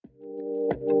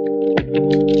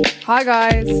Hi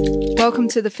guys, welcome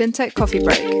to the Fintech Coffee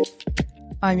Break.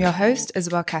 I'm your host,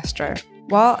 Isabelle Castro.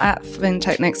 While at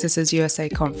Fintech Nexus USA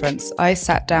conference, I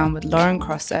sat down with Lauren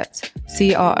Crossett,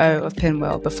 CRO of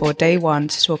Pinwheel, before day one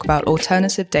to talk about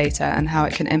alternative data and how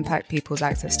it can impact people's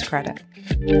access to credit.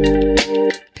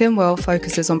 Pinwheel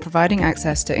focuses on providing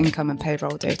access to income and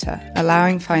payroll data,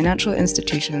 allowing financial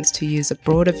institutions to use a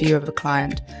broader view of a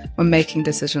client when making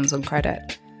decisions on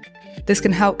credit. This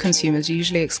can help consumers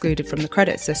usually excluded from the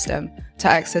credit system to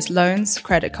access loans,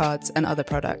 credit cards, and other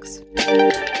products.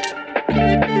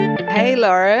 Hey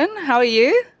Lauren, how are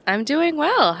you? I'm doing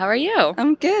well. How are you?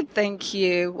 I'm good, thank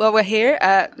you. Well, we're here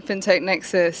at Fintech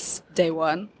Nexus day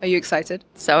one. Are you excited?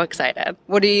 So excited.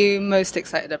 What are you most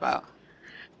excited about?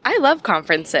 I love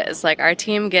conferences. Our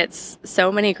team gets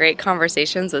so many great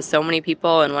conversations with so many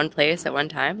people in one place at one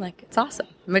time. It's awesome.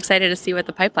 I'm excited to see what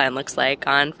the pipeline looks like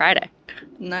on Friday.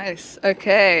 Nice.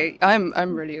 Okay.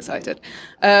 I'm really excited.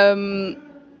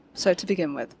 So to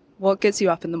begin with, what gets you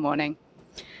up in the morning?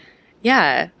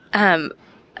 Yeah.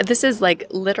 This is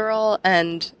literal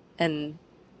and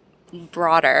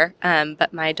broader,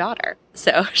 but my daughter.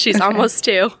 So she's almost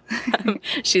 2.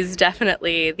 She's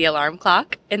definitely the alarm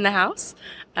clock in the house,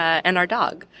 and our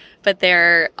dog. But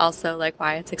they're also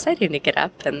why it's exciting to get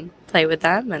up and play with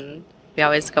them, and we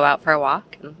always go out for a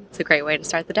walk, and it's a great way to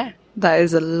start the day. That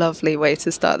is a lovely way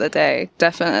to start the day,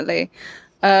 definitely.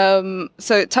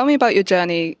 So tell me about your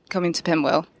journey coming to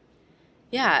Pinwheel.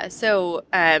 Yeah, so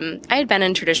I had been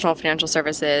in traditional financial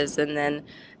services, and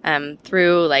then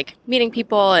through meeting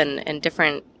people and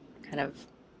different kind of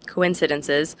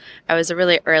coincidences, I was a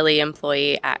really early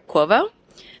employee at Quovo,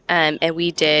 and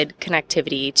we did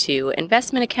connectivity to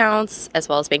investment accounts as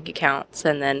well as bank accounts.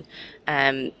 And then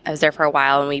I was there for a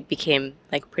while, and we became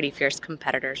pretty fierce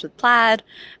competitors with Plaid.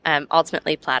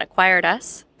 Ultimately, Plaid acquired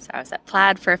us. So I was at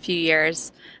Plaid for a few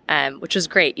years, which was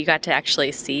great. You got to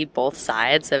actually see both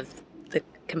sides of the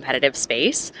competitive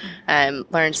space,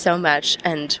 learned so much.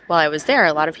 And while I was there,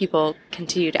 a lot of people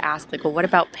continued to ask, well, what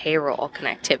about payroll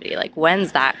connectivity?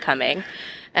 When's that coming?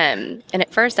 And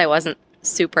at first, I wasn't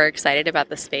super excited about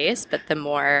the space, but the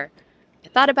more I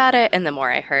thought about it and the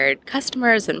more I heard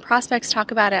customers and prospects talk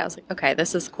about it, I was like, okay,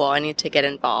 this is cool. I need to get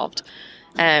involved.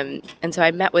 And so I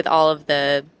met with all of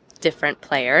the different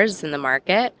players in the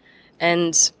market,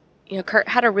 and Kurt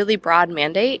had a really broad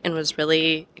mandate and was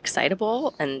really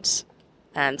excitable and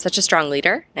such a strong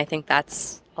leader. And I think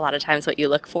that's a lot of times what you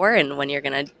look for, and when you're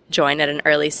going to join at an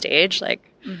early stage,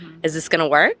 is this going to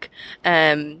work?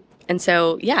 And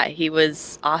so, yeah, he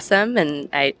was awesome, and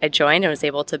I joined and was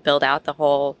able to build out the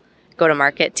whole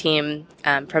go-to-market team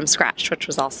from scratch, which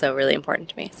was also really important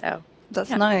to me. So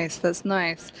that's nice. That's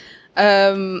nice.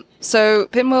 So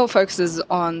Pinwheel focuses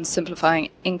on simplifying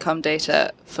income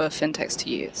data for fintechs to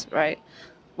use, right?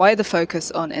 Why the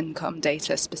focus on income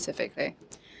data specifically?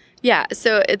 Yeah,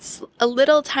 so it's a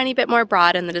little tiny bit more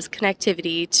broad in that it's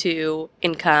connectivity to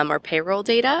income or payroll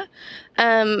data.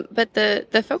 But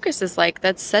the focus is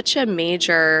that's such a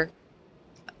major,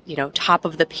 top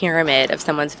of the pyramid of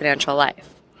someone's financial life,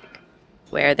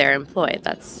 where they're employed.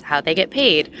 That's how they get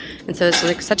paid. And so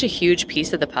it's such a huge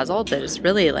piece of the puzzle that has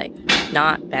really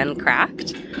not been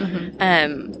cracked.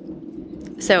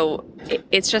 Mm-hmm. So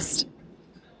it's just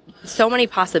so many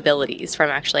possibilities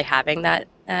from actually having that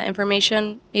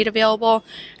information made available.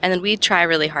 And then we try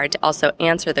really hard to also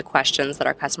answer the questions that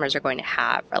our customers are going to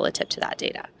have relative to that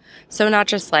data. So not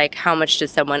just how much did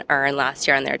someone earn last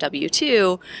year on their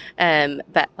W-2,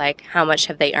 but how much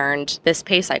have they earned this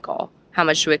pay cycle? How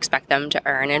much do we expect them to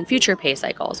earn in future pay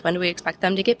cycles? When do we expect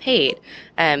them to get paid?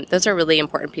 Those are really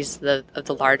important pieces of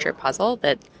the larger puzzle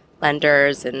that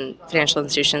lenders and financial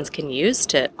institutions can use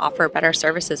to offer better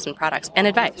services and products and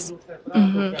advice.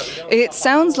 Mm-hmm. It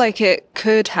sounds like it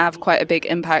could have quite a big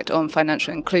impact on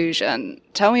financial inclusion.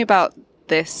 Tell me about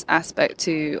this aspect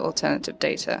to alternative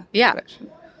data collection.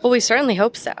 Well, we certainly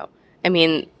hope so. I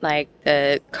mean,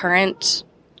 the current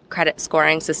credit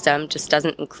scoring system just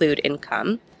doesn't include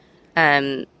income.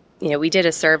 We did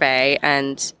a survey,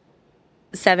 and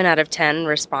 7 out of 10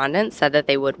 respondents said that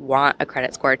they would want a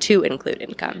credit score to include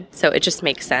income. So it just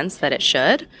makes sense that it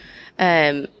should.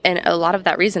 And a lot of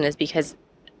that reason is because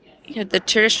the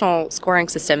traditional scoring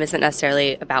system isn't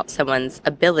necessarily about someone's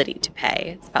ability to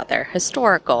pay. It's about their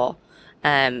historical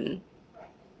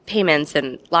payments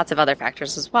and lots of other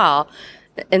factors as well.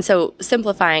 And so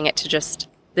simplifying it to just,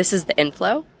 this is the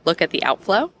inflow, look at the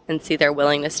outflow and see their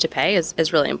willingness to pay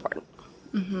is really important.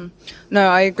 Mm-hmm. No,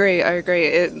 I agree.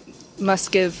 It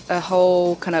must give a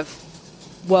whole kind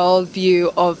of world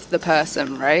view of the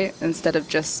person, right? Instead of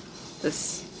just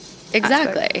this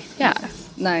Exactly. aspect. Yeah.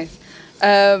 Nice.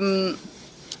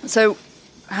 So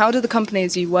how do the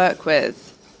companies you work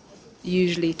with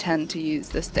usually tend to use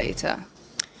this data?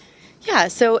 Yeah,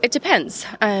 so it depends.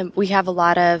 We have a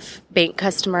lot of bank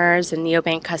customers and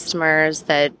neobank customers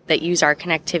that use our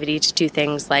connectivity to do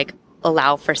things like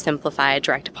allow for simplified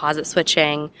direct deposit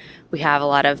switching. We have a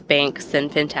lot of banks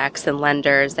and fintechs and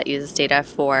lenders that use this data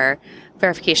for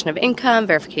verification of income,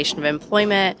 verification of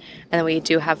employment, and then we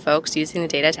do have folks using the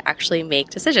data to actually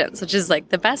make decisions, which is like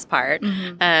the best part.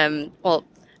 Well,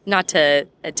 not to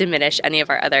diminish any of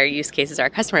our other use cases,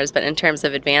 our customers, but in terms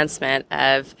of advancement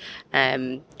of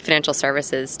financial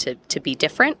services to be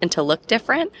different and to look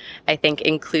different, I think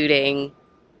including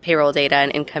payroll data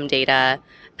and income data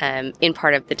in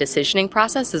part of the decisioning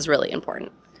process is really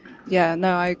important. Yeah,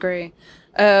 no, I agree.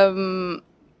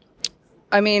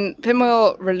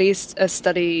 Pinwheel released a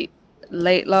study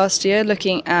late last year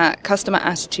looking at customer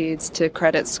attitudes to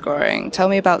credit scoring. Tell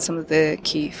me about some of the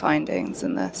key findings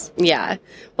in this. Yeah.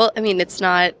 Well, it's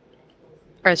not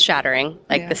earth-shattering,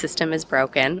 the system is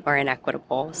broken or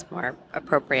inequitable is more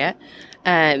appropriate.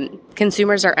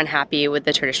 Consumers are unhappy with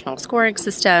the traditional scoring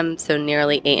system, so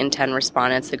nearly 8 in 10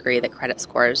 respondents agree that credit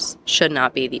scores should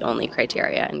not be the only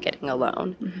criteria in getting a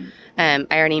loan. I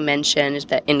already mentioned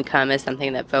that income is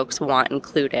something that folks want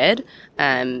included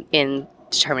in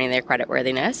determining their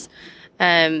creditworthiness.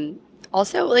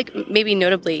 Also, maybe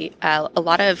notably, a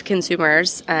lot of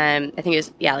consumers, I think it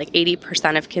was,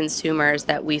 80% of consumers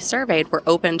that we surveyed were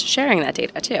open to sharing that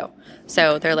data too.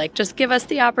 So they're like, just give us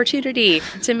the opportunity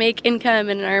to make income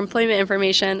and our employment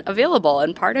information available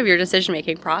and part of your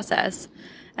decision-making process.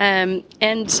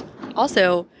 And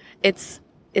also, it's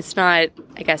not,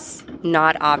 I guess,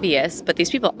 not obvious, but these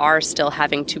people are still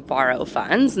having to borrow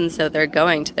funds, and so they're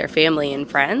going to their family and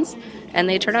friends, and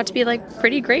they turn out to be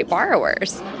pretty great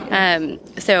borrowers.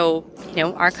 So,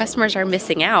 our customers are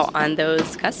missing out on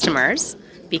those customers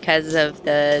because of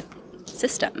the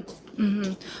system.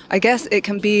 Mm-hmm. I guess it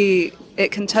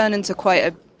can turn into quite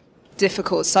a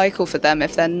difficult cycle for them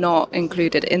if they're not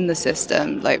included in the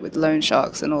system, like with loan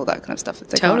sharks and all that kind of stuff.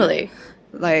 Totally.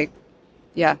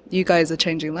 Yeah, you guys are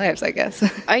changing lives, I guess.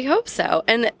 I hope so.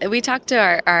 And we talked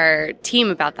to our team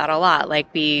about that a lot.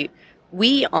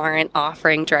 We aren't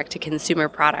offering direct-to-consumer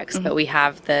products, but we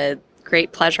have the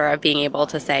great pleasure of being able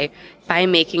to say, by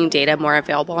making data more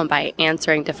available and by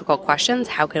answering difficult questions,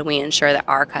 how can we ensure that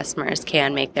our customers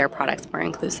can make their products more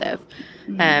inclusive?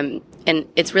 And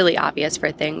it's really obvious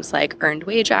for things like earned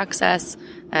wage access,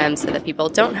 so that people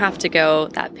don't have to go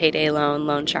that payday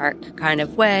loan shark kind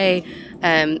of way.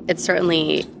 It's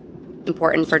certainly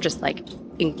important for just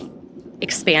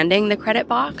expanding the credit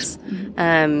box.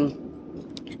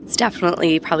 It's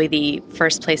definitely probably the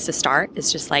first place to start is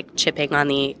just chipping on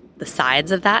the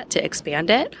sides of that to expand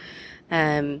it.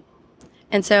 And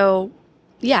so,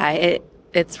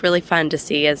 it's really fun to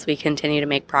see as we continue to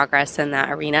make progress in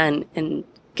that arena and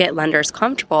get lenders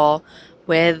comfortable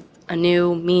with a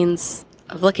new means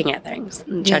of looking at things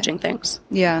and judging things.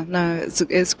 Yeah, no,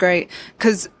 it's great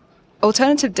because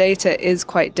alternative data is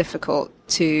quite difficult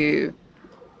to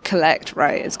collect,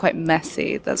 right? It's quite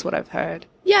messy. That's what I've heard.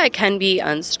 Yeah, it can be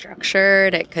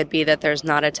unstructured. It could be that there's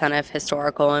not a ton of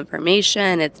historical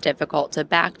information. It's difficult to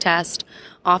backtest.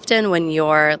 Often when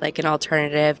you're an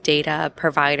alternative data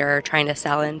provider trying to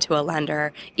sell into a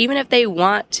lender, even if they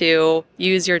want to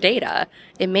use your data,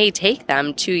 it may take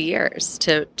them 2 years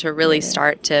to really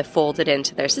start to fold it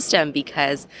into their system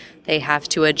because they have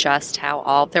to adjust how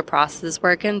all of their processes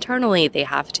work internally. They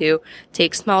have to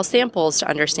take small samples to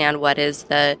understand what is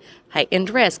the heightened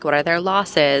risk, what are their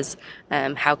losses,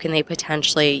 how can they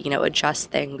potentially, adjust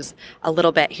things a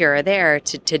little bit here or there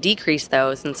to decrease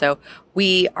those. And so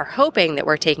we are hoping that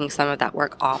we're taking some of that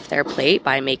work off their plate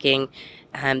by making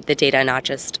the data not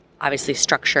just obviously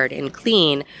structured and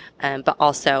clean, but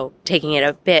also taking it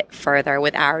a bit further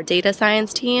with our data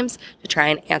science teams to try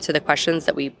and answer the questions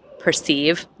that we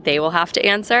perceive they will have to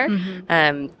answer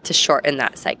to shorten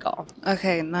that cycle.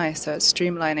 Okay, nice. So it's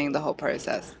streamlining the whole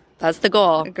process. That's the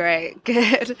goal. Great,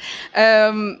 good.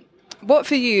 What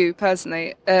for you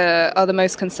personally are the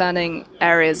most concerning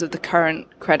areas of the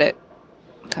current credit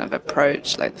kind of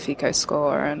approach, like the FICO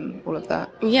score and all of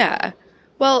that? Yeah.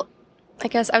 Well, I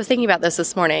guess I was thinking about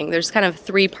this morning. There's kind of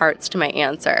 3 parts to my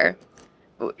answer.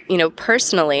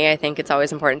 Personally, I think it's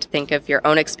always important to think of your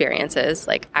own experiences.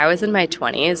 I was in my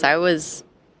 20s. I was,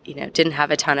 didn't have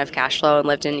a ton of cash flow and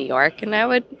lived in New York, and I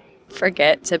would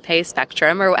forget to pay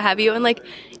Spectrum or what have you. And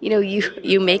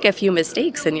you make a few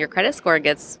mistakes and your credit score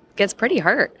gets pretty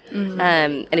hurt.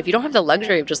 And if you don't have the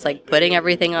luxury of just putting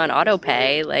everything on auto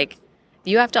pay,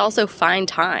 you have to also find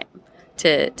time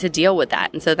to deal with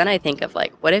that. And so then I think of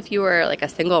what if you were a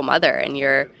single mother and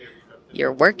you're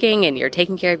you're working and you're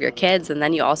taking care of your kids, and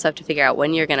then you also have to figure out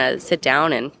when you're going to sit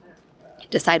down and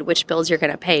decide which bills you're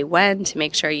going to pay when to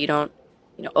make sure you don't,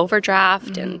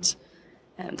 overdraft. And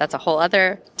that's a whole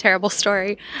other terrible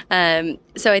story.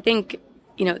 So I think,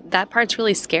 that part's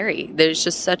really scary. There's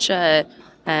just such a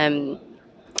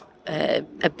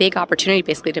big opportunity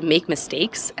basically to make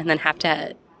mistakes and then have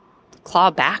to claw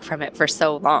back from it for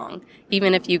so long.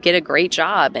 Even if you get a great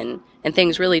job and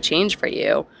things really change for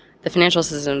you, the financial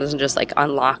system doesn't just like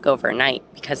unlock overnight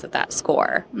because of that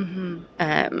score.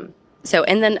 So,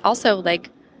 and then also like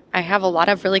I have a lot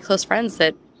of really close friends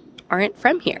that aren't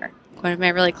from here. One of my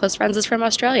really close friends is from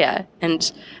Australia,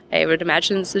 and I would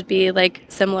imagine this would be like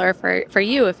similar for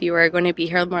you if you were going to be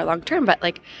here more long term. But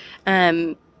like,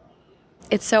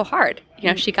 it's so hard.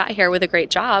 She got here with a great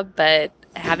job, but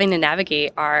having to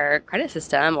navigate our credit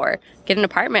system or get an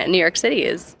apartment in New York City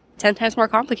is 10 times more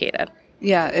complicated.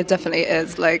 Yeah, it definitely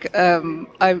is. Like,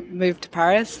 I moved to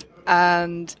Paris,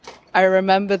 and I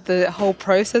remember the whole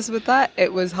process with that.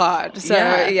 It was hard. So,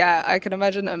 yeah I can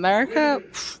imagine America,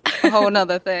 a whole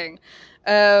nother thing.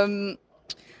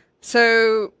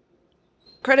 So,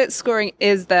 credit scoring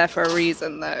is there for a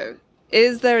reason, though.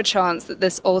 Is there a chance that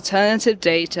this alternative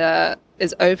data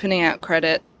is opening out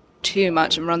credit too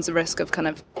much and runs the risk of kind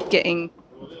of getting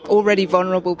already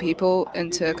vulnerable people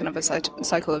into kind of a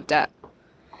cycle of debt?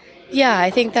 Yeah,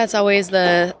 I think that's always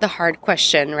the hard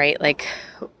question, right? Like,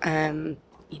 a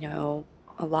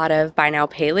lot of buy now,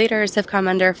 pay laters have come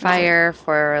under fire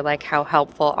for like how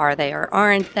helpful are they or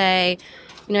aren't they?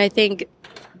 I think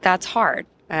that's hard.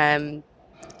 One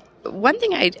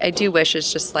thing I do wish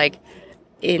is just like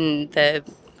in the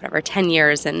 10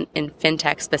 years in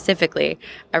fintech specifically,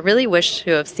 I really wish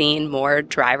to have seen more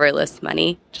driverless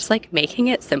money, just like making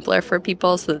it simpler for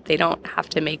people so that they don't have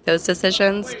to make those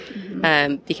decisions.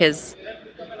 Because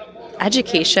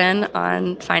education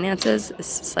on finances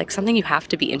is just like something you have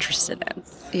to be interested in.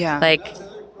 Yeah. Like,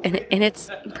 and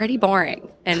it's pretty boring.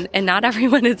 And not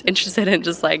everyone is interested in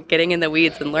just like getting in the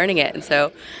weeds and learning it. And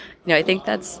so, I think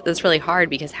that's really hard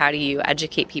because how do you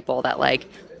educate people that like,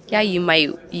 yeah, you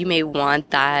may want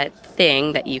that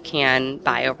thing that you can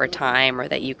buy over time or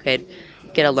that you could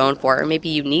get a loan for, or maybe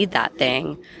you need that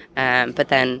thing, but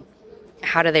then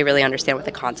how do they really understand what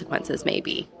the consequences may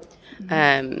be?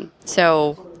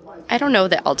 So I don't know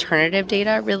that alternative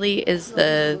data really is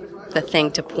the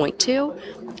thing to point to.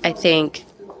 I think,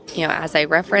 as I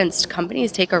referenced,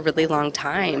 companies take a really long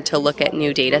time to look at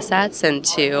new data sets and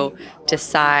to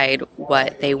decide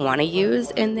what they want to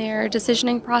use in their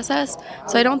decisioning process.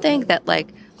 So I don't think that like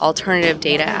alternative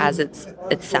data as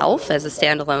itself as a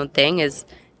standalone thing is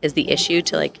the issue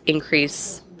to like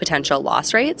increase potential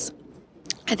loss rates.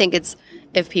 I think it's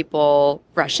if people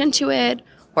rush into it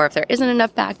or if there isn't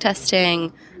enough back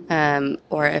testing,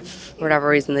 or if for whatever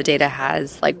reason the data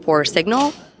has like poor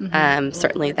signal,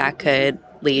 certainly that could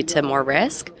lead to more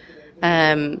risk.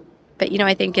 But,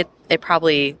 I think it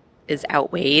probably is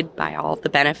outweighed by all the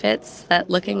benefits that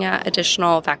looking at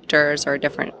additional factors or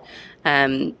different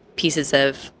pieces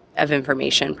of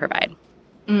information provide.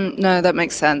 No, that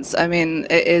makes sense. I mean,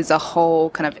 it is a whole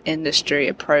kind of industry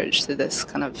approach to this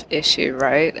kind of issue,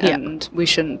 right? And we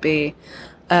shouldn't be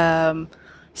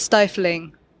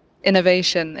stifling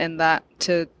innovation in that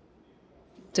to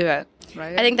do it,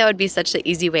 right? I think that would be such an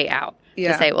easy way out.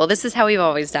 To say, well, this is how we've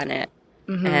always done it.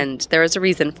 And there was a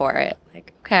reason for it.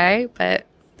 Like, okay, but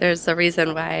there's a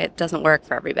reason why it doesn't work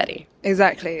for everybody.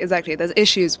 Exactly. There's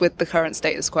issues with the current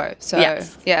status quo. So,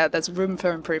 yeah, there's room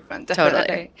for improvement,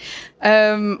 definitely.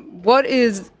 Totally. What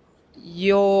is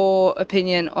your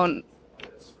opinion on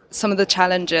some of the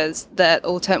challenges that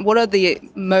what are the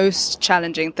most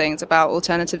challenging things about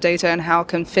alternative data, and how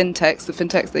can the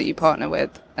fintechs that you partner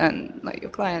with and like your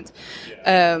clients,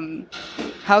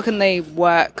 how can they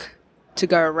work to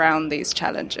go around these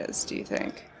challenges, do you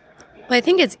think? Well, I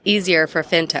think it's easier for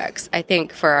fintechs. I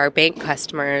think for our bank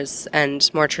customers and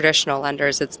more traditional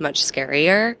lenders, it's much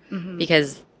scarier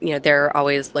because, they're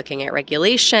always looking at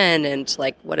regulation and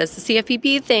like, what does the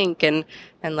CFPB think? And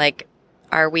like,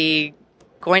 are we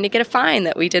going to get a fine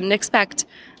that we didn't expect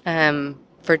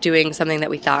for doing something that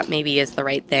we thought maybe is the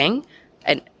right thing?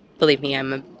 And believe me,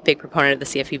 I'm a big proponent of the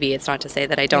CFPB. It's not to say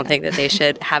that I don't think that they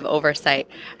should have oversight,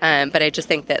 but I just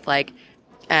think that like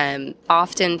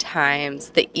oftentimes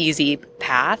the easy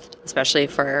path, especially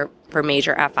for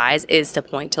major FIs, is to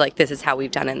point to like, this is how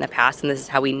we've done it in the past and this is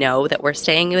how we know that we're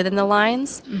staying within the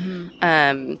lines.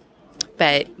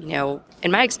 But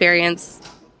in my experience,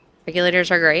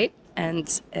 regulators are great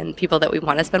and people that we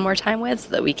want to spend more time with so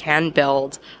that we can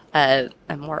build a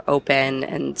more open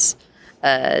and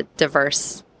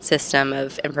diverse system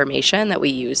of information that we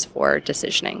use for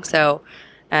decisioning. So,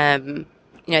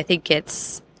 I think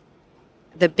it's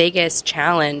the biggest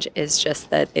challenge is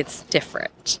just that it's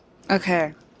different.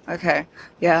 Okay.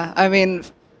 Yeah. I mean,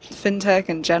 fintech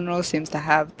in general seems to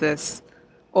have this,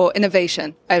 or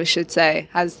innovation, I should say,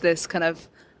 has this kind of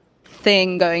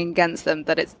thing going against them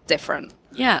that it's different.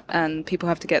 Yeah. And people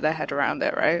have to get their head around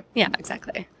it, right? Yeah,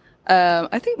 exactly.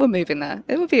 I think we're moving there.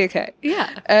 It will be okay.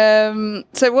 Yeah.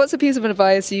 So what's a piece of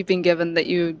advice you've been given that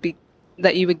you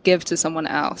would give to someone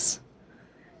else?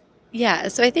 Yeah,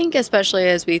 so I think especially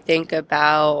as we think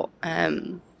about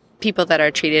people that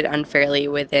are treated unfairly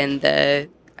within the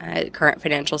current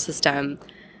financial system,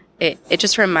 it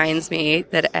just reminds me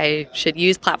that I should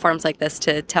use platforms like this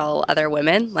to tell other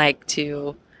women, like,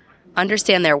 to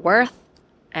understand their worth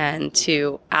and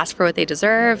to ask for what they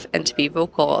deserve and to be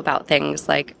vocal about things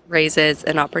like raises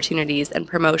and opportunities and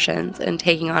promotions and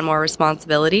taking on more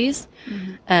responsibilities.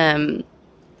 Mm-hmm.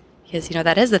 Because,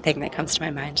 that is the thing that comes to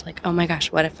my mind. Like, oh my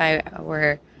gosh, what if I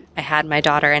had my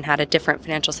daughter and had a different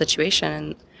financial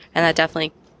situation? And that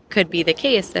definitely could be the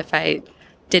case if I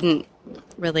didn't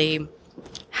really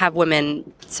have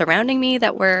women surrounding me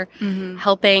that were mm-hmm.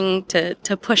 helping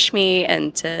to push me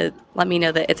and to let me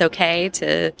know that it's okay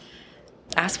to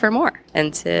ask for more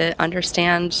and to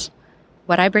understand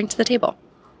what I bring to the table.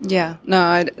 Yeah,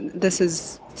 no, this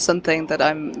is something that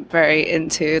I'm very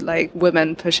into, like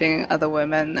women pushing other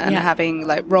women and having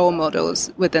like role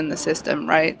models within the system,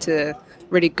 right? To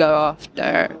really go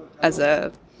after as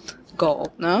a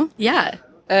goal, no? Yeah.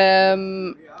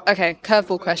 Okay,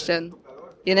 curveball question.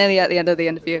 You're nearly at the end of the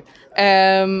interview.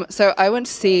 So I went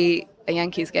to see a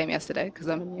Yankees game yesterday because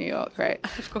I'm in New York, right?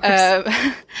 Of course.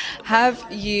 Have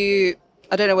you,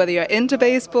 I don't know whether you're into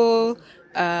baseball,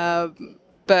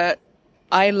 but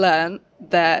I learned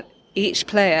that each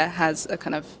player has a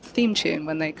kind of theme tune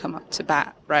when they come up to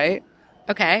bat, right?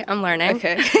 Okay, I'm learning.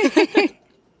 Okay.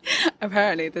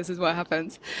 Apparently, this is what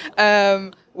happens.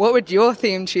 What would your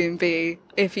theme tune be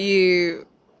if you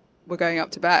were going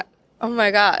up to bat? Oh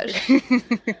my gosh.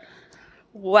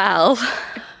 Well,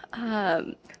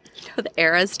 the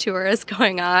Eras tour is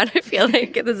going on. I feel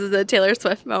like this is a Taylor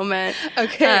Swift moment.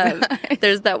 Okay. Nice.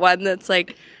 There's that one that's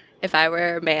like, if I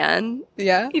were a man.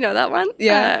 Yeah. You know that one?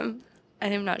 Yeah.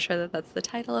 I'm not sure that that's the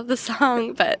title of the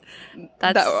song, but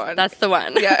that's the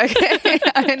one. Yeah, okay.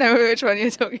 I know which one you're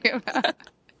talking about.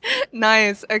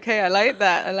 Nice. Okay, I like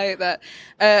that.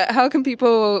 How can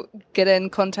people get in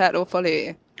contact or follow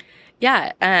you?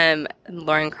 Yeah, I'm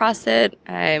Lauren Crossett.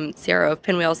 I'm CRO of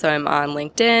Pinwheel, so I'm on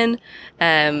LinkedIn.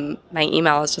 My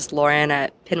email is just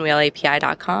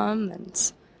lauren@pinwheelapi.com,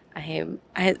 and I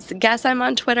guess I'm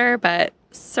on Twitter, but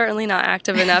certainly not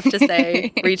active enough to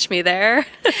say reach me there.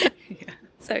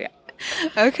 So yeah.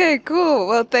 Okay, cool.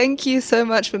 Well, thank you so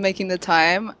much for making the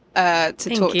time to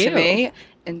talk to me.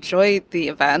 Enjoy the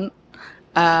event.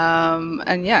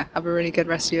 And yeah, have a really good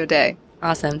rest of your day.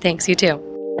 Awesome. Thanks. You too.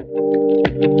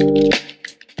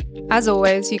 As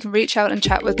always, you can reach out and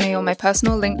chat with me on my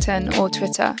personal LinkedIn or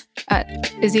Twitter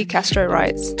at Izzy Castro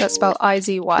Writes. That's spelled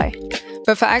I-Z-Y.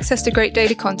 But for access to great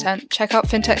daily content, check out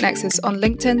Fintech Nexus on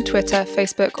LinkedIn, Twitter,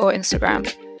 Facebook, or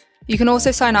Instagram. You can also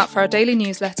sign up for our daily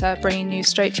newsletter, bringing news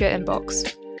straight to your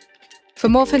inbox. For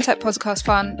more Fintech podcast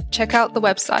fun, check out the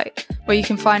website, where you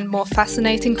can find more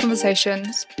fascinating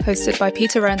conversations hosted by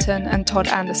Peter Renton and Todd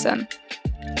Anderson.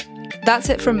 That's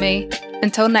it from me.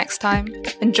 Until next time,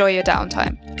 enjoy your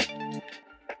downtime.